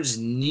Wizards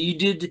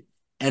needed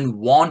and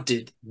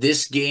wanted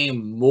this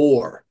game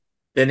more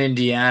than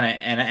Indiana,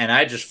 and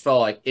I just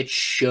felt like it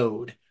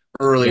showed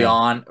early Yeah.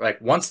 on.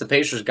 Like once the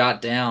Pacers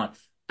got down,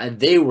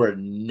 they were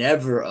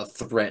never a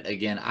threat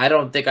again. I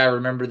don't think I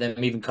remember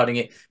them even cutting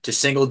it to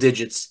single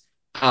digits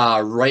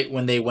right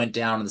when they went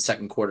down in the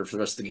second quarter for the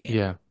rest of the game.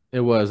 Yeah, it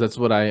was. That's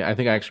what I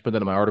think I actually put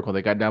that in my article.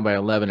 They got down by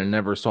 11 and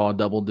never saw a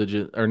double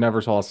digit or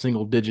never saw a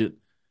single digit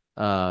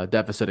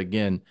deficit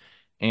again.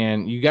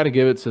 And you got to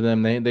give it to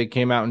them. They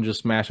came out and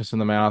just smashed us in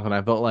the mouth. And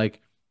I felt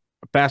like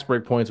fast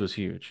break points was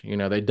huge.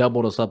 They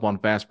doubled us up on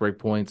fast break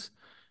points.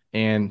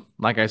 And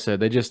like I said,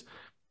 they just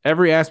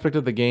every aspect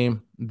of the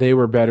game they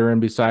were better. And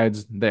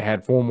besides, they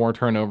had 4 more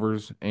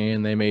turnovers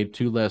and they made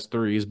 2 less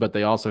threes, but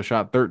they also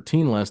shot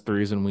 13 less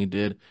threes than we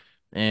did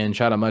and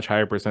shot a much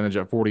higher percentage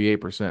at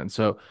 48%.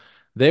 So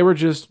they were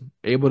just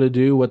able to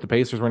do what the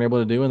Pacers weren't able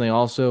to do, and they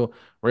also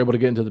were able to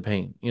get into the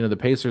paint. The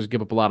Pacers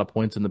give up a lot of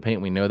points in the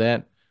paint. We know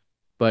that.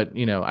 But,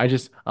 I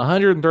just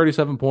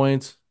 137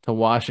 points to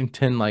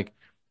Washington, like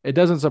it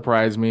doesn't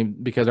surprise me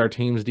because our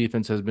team's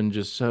defense has been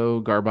just so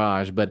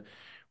garbage. But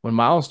when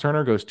Miles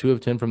Turner goes 2 of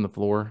 10 from the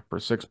floor for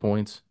 6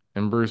 points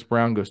and Bruce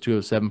Brown goes 2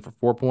 of 7 for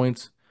 4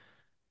 points,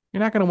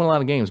 you're not going to win a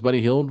lot of games.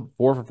 Buddy Hield,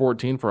 4 for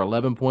 14 for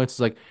 11 points. It's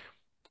like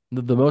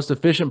the most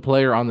efficient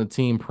player on the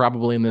team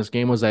probably in this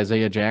game was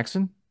Isaiah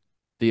Jackson.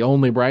 The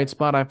only bright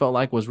spot I felt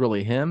like was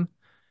really him.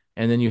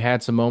 And then you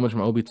had some moments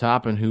from Obi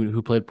Toppin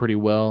who played pretty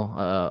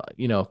well,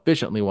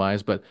 efficiently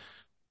wise. But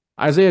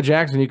Isaiah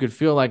Jackson, you could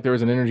feel like there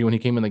was an energy when he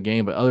came in the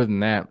game. But other than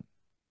that,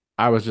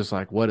 I was just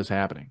like, what is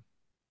happening?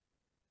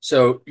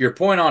 So your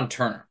point on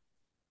Turner.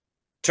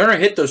 Turner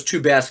hit those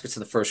 2 baskets in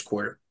the first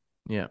quarter.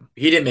 Yeah.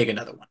 He didn't make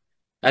another one.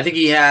 I think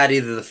he had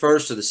either the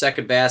first or the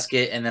second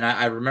basket, and then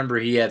I remember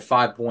he had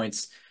 5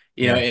 points,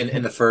 Yeah.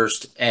 in the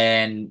first,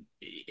 and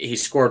he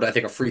scored, I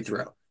think, a free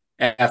throw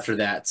after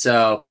that.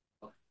 So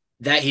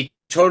that he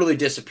totally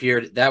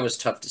disappeared. That was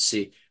tough to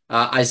see.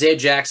 Isaiah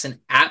Jackson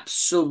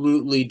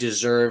absolutely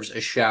deserves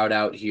a shout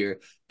out here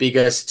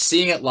because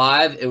seeing it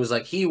live, it was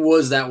like he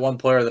was that one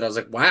player that I was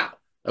like, wow,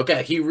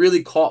 okay, he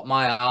really caught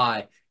my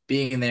eye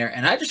being there,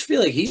 and I just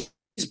feel like he's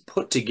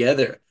put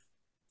together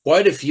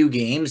quite a few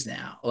games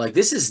now. Like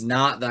this is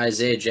not the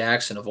Isaiah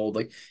Jackson of old.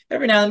 Like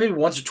every now and then, maybe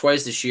once or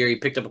twice this year, he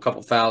picked up a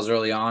couple fouls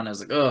early on. I was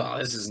like, oh,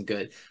 this isn't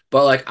good.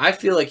 But like I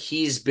feel like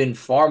he's been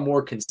far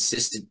more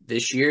consistent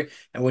this year.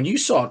 And when you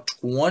saw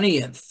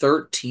 20 and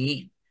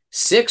 13,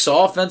 6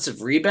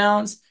 offensive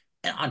rebounds,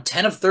 and on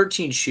 10 of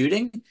 13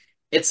 shooting,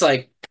 it's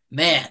like,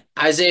 man,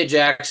 Isaiah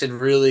Jackson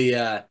really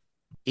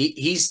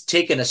he's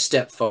taken a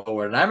step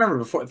forward. And I remember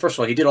before, first of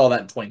all, he did all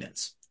that in 20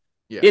 minutes.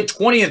 Yeah. He had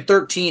 20 and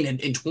 13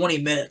 in 20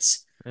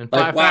 minutes. And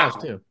Like, 5 fouls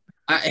wow. too.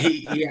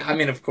 I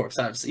mean, of course,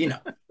 obviously,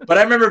 But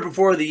I remember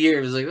before the year,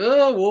 it was like,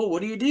 oh, well,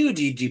 what do you do?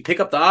 Do you pick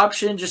up the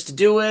option just to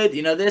do it?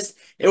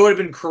 It would have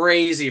been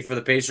crazy for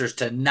the Pacers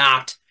to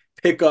not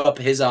pick up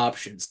his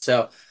options.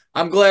 So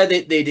I'm glad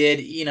that they did.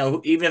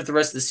 Even if the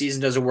rest of the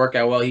season doesn't work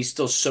out well, he's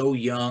still so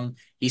young.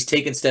 He's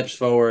taken steps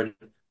forward.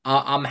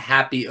 I'm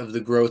happy of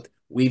the growth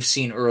we've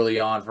seen early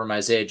on from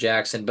Isaiah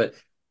Jackson. But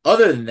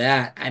other than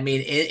that, I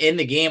mean, in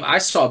the game, I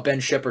saw Ben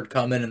Shepherd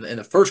come in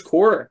the first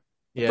quarter.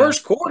 Yeah.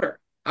 First quarter.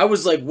 I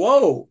was like,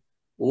 whoa,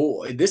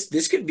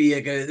 this could be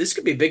this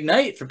could be a big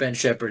night for Ben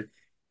Shepherd.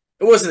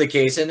 It wasn't the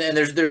case, and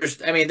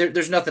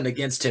there's nothing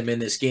against him in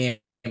this game.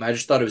 I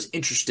just thought it was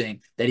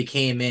interesting that he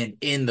came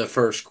in the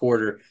first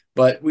quarter,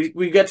 but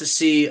we got to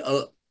see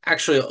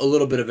actually a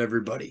little bit of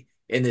everybody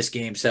in this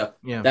game, so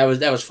Yeah.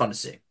 that was fun to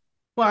see.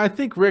 Well, I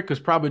think Rick was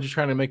probably just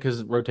trying to make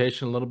his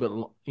rotation a little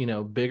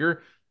bit,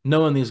 bigger,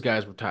 knowing these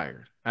guys were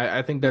tired.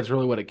 I think that's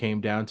really what it came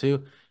down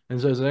to. And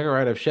so it's like, all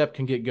right, if Shep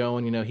can get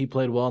going, he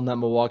played well in that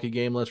Milwaukee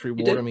game. Let's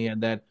reward him. He had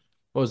that,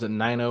 what was it,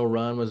 9-0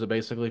 run was it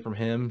basically from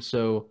him.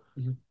 So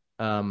Mhm.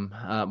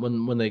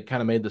 When they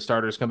kind of made the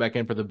starters come back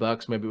in for the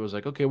Bucks, maybe it was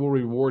like, okay, we'll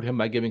reward him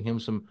by giving him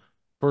some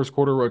first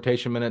quarter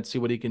rotation minutes, see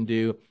what he can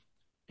do.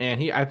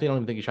 And I don't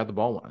even think he shot the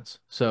ball once.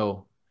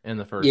 So in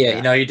the first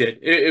Yeah, half, he did.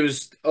 It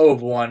was 0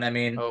 of 1. I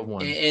mean,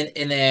 0-1.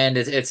 in the end,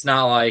 it's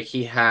not like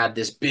he had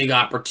this big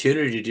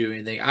opportunity to do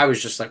anything. I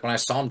was just like, when I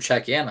saw him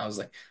check in, I was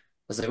like,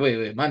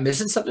 wait, am I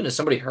missing something? Is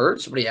somebody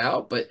hurt? Somebody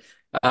out? But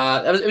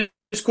it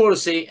was cool to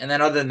see. And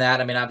then other than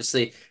that, I mean,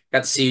 obviously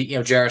got to see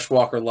Jarris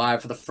Walker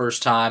live for the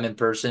first time in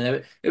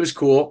person. It was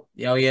cool.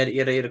 He had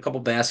a couple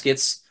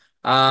baskets.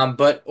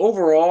 But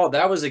overall,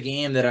 that was a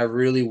game that I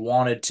really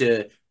wanted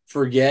to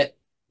forget,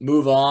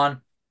 move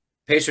on.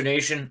 Pacer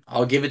Nation,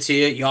 I'll give it to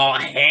you. Y'all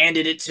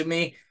handed it to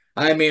me.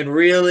 I mean,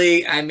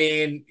 really,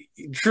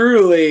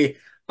 truly,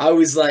 I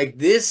was like,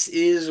 this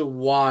is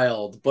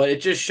wild. But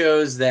it just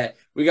shows that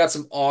we got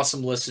some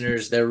awesome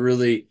listeners that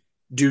really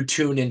do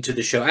tune into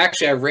the show.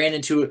 Actually, I ran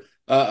into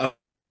a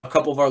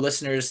couple of our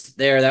listeners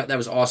there. That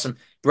was awesome.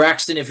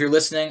 Braxton, if you're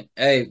listening,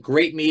 hey,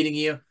 great meeting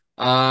you.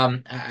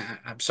 I'm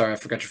sorry, I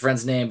forgot your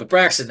friend's name, but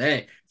Braxton,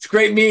 hey, it's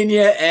great meeting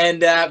you.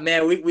 And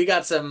man, we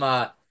got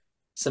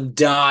some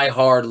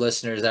die-hard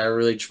listeners that I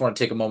really just want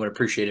to take a moment to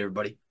appreciate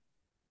everybody.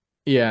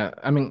 Yeah,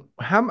 I mean,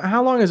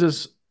 how long has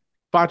this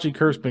Facci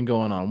curse been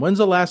going on? When's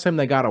the last time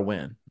they got a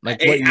win?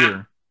 Like what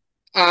year?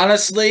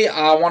 Honestly,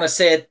 I want to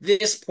say at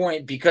this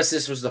point, because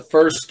this was the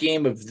first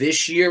game of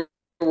this year,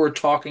 we're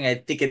talking, I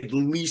think, at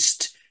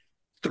least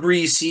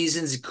 3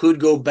 seasons. It could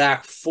go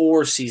back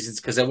 4 seasons,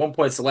 because at one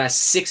point, it's the last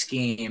 6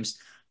 games.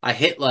 I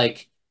hit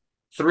like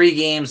 3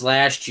 games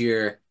last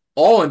year,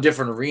 all in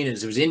different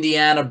arenas. It was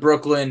Indiana,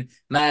 Brooklyn,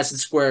 Madison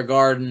Square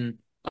Garden.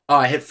 Oh,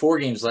 I hit 4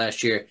 games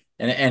last year,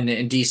 and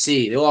in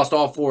DC. They lost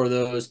all 4 of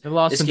those. They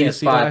lost This in game is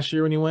DC 5. last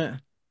year when you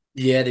went?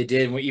 Yeah, they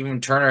did.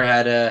 Even Turner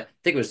had I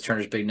think it was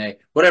Turner's big night.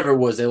 Whatever it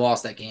was, they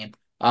lost that game.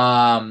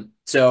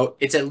 So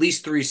it's at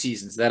least 3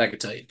 seasons, that I could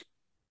tell you,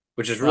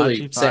 which is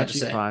really sad to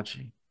say.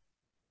 Facci.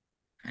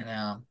 I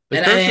know. The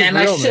And, curse I, is and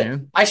real, I should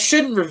man. I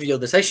shouldn't reveal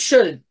this. I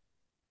shouldn't.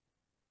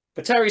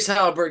 But Tyrese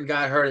Halliburton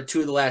got hurt at 2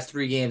 of the last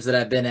 3 games that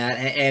I've been at,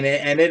 and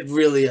it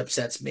really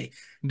upsets me.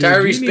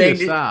 Dude, you need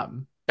to stop.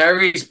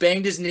 Tyrese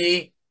banged his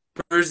knee.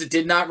 It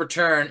did not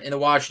return in the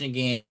Washington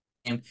game.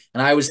 And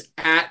I was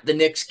at the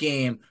Knicks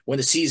game when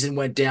the season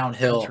went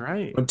downhill. That's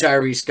right. When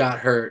Tyrese got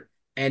hurt.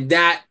 And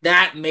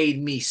that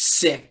made me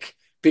sick,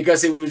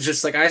 because it was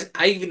just like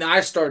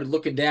I started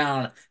looking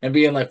down and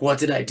being like, what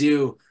did I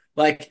do?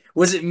 Like,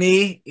 was it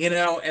me? And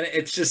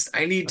it's just,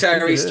 I need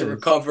Tyrese to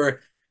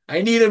recover.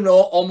 I need him to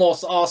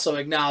almost also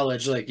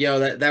acknowledge, like,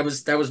 yo, that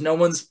was no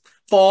one's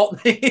fault.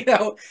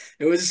 It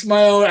was just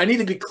my own. I need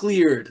to be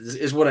cleared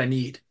is what I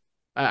need.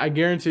 I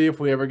guarantee if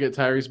we ever get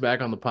Tyrese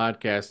back on the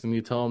podcast and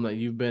you tell him that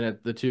you've been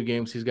at the 2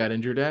 games he's got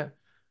injured at,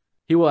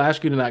 he will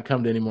ask you to not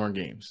come to any more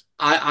games.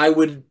 I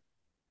would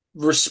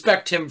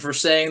respect him for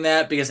saying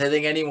that, because I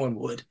think anyone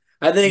would.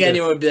 I think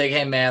anyone would be like,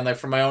 hey, man, like,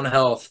 for my own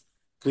health,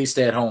 please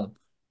stay at home.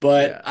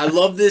 But yeah. I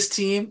love this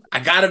team. I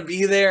got to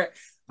be there.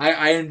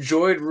 I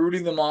enjoyed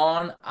rooting them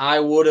on. I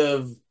would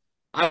have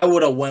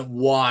went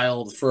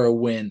wild for a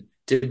win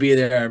to be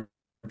there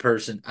in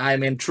person. I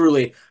mean,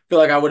 truly feel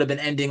like I would have been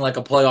ending like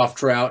a playoff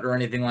drought or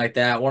anything like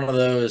that. One of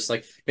those,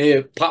 like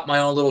maybe pop my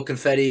own little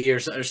confetti or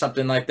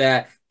something like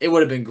that. It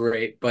would have been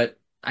great, but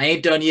I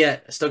ain't done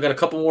yet. I still got a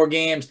couple more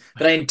games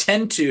that I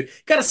intend to.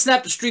 Got to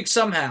snap the streak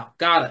somehow.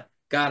 Gotta.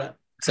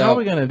 So, how are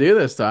we gonna do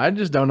this though? I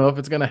just don't know if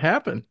it's gonna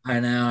happen. I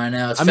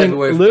know. It's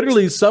February.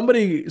 Literally,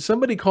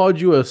 somebody called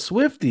you a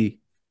Swiftie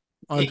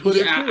on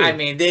Twitter. Yeah, too. I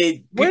mean,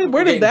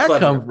 where did that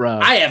come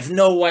from? I have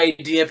no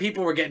idea.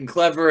 People were getting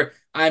clever.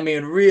 I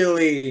mean,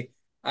 really.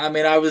 I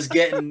mean, I was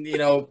getting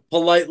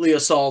politely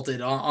assaulted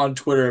on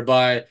Twitter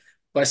by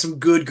some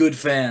good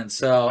fans.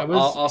 So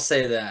I'll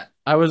say that.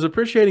 I was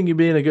appreciating you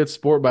being a good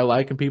sport by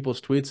liking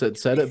people's tweets that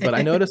said it, but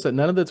I noticed that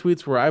none of the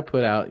tweets where I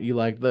put out you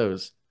liked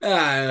those.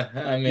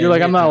 I mean, you're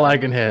like, I'm not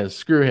liking his.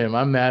 Screw him.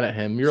 I'm mad at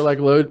him. You're like,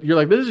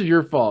 this is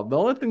your fault. The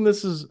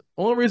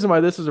only reason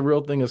why this is a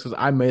real thing is because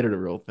I made it a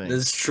real thing.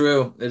 It's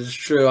true. It is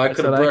true. I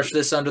could have brushed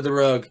this under the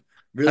rug.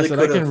 Really could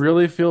have. I can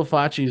really feel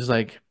Facci's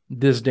like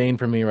disdain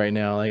for me right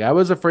now. Like, I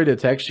was afraid to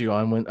text you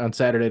on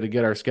Saturday to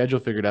get our schedule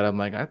figured out. I'm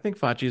like, I think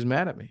Facci's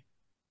mad at me.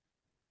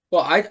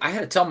 Well, I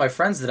had to tell my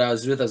friends that I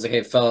was with. I was like,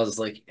 hey, fellas,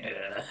 like,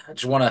 I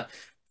just want to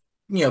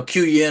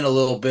cue you in a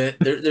little bit.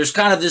 There's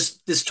kind of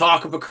this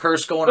talk of a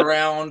curse going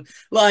around.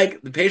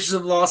 Like, the Pacers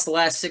have lost the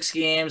last 6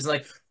 games. And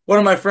like, one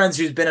of my friends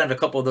who's been at a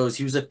couple of those,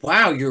 he was like,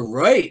 wow, you're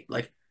right.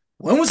 Like,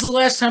 when was the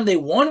last time they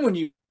won when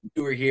you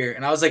were here?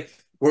 And I was like,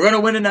 we're going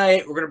to win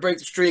tonight. We're going to break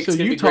the streak. So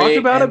you talked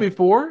about it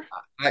before?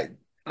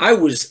 I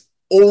was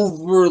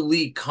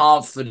overly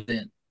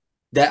confident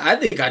that I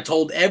think I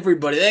told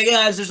everybody, hey,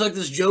 guys, there's like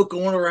this joke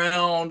going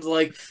around,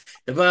 like,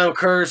 about a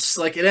curse.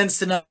 Like, it ends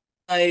tonight.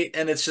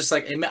 And it's just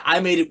like,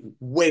 I made it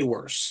way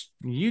worse.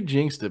 You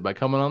jinxed it by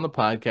coming on the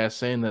podcast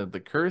saying that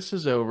the curse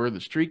is over,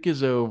 the streak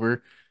is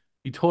over.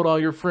 You told all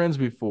your friends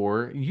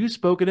before. You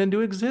spoke it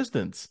into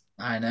existence.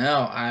 I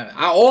know.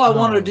 All I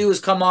wanted to do was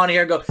come on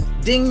here and go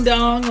ding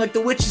dong, like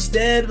the witch is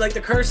dead, like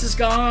the curse is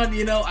gone.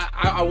 You know,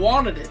 I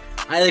wanted it.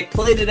 I like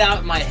played it out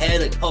in my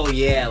head, like, oh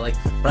yeah, like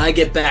when I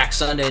get back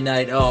Sunday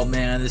night, oh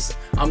man,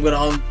 I'm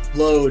gonna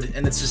unload,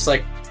 and it's just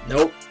like,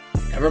 nope,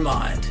 never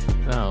mind.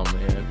 Oh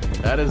man,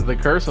 that is the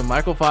curse of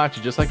Michael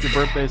Facci, just like your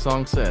birthday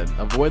song said.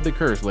 Avoid the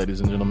curse,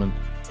 ladies and gentlemen.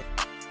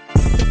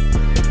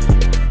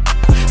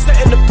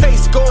 Setting the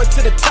pace, going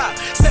to the top.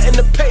 Setting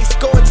the pace,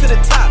 going to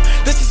the top.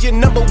 This is your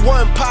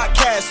 #1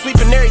 podcast.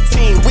 Sweeping every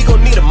team. We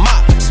gon' need a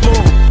mop.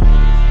 Smooth.